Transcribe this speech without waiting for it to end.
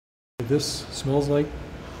this smells like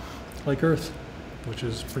earth, which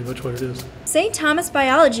is pretty much what it is. St. Thomas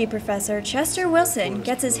biology professor Chester Wilson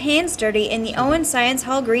gets his hands dirty in the Owen Science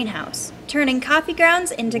Hall greenhouse, turning coffee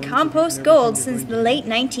grounds into compost gold since the late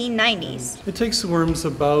 1990s. It takes the worms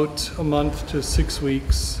about a month to 6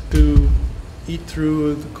 weeks to eat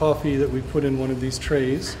through the coffee that we put in one of these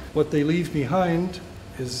trays. What they leave behind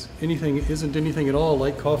isn't anything at all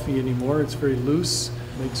like coffee anymore. It's very loose,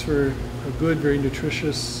 makes for a good, very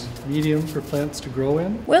nutritious medium for plants to grow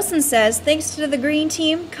in. Wilson says thanks to the Green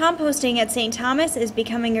Team, composting at St. Thomas is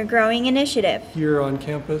becoming a growing initiative. Here on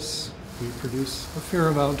campus, we produce a fair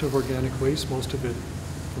amount of organic waste, most of it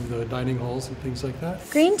from the dining halls and things like that.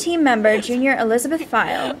 Green Team member Junior Elizabeth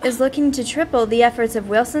File is looking to triple the efforts of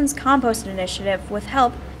Wilson's compost initiative with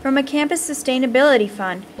help from a campus sustainability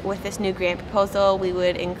fund. With this new grant proposal, we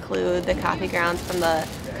would include the coffee grounds from the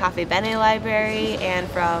Coffee Bene Library and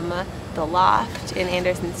from the Loft in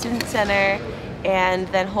Anderson Student Center, and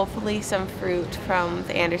then hopefully some fruit from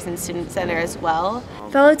the Anderson Student Center as well.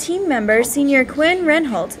 Fellow team member Senior Quinn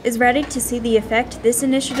Renholt is ready to see the effect this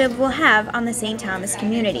initiative will have on the St. Thomas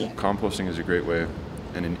community. Composting is a great way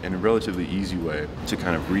and a relatively easy way to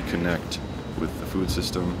kind of reconnect with the food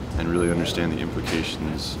system and really understand the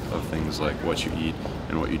implications of things like what you eat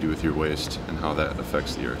and what you do with your waste and how that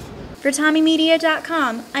affects the earth. For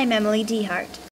TommyMedia.com, I'm Emily Dehart.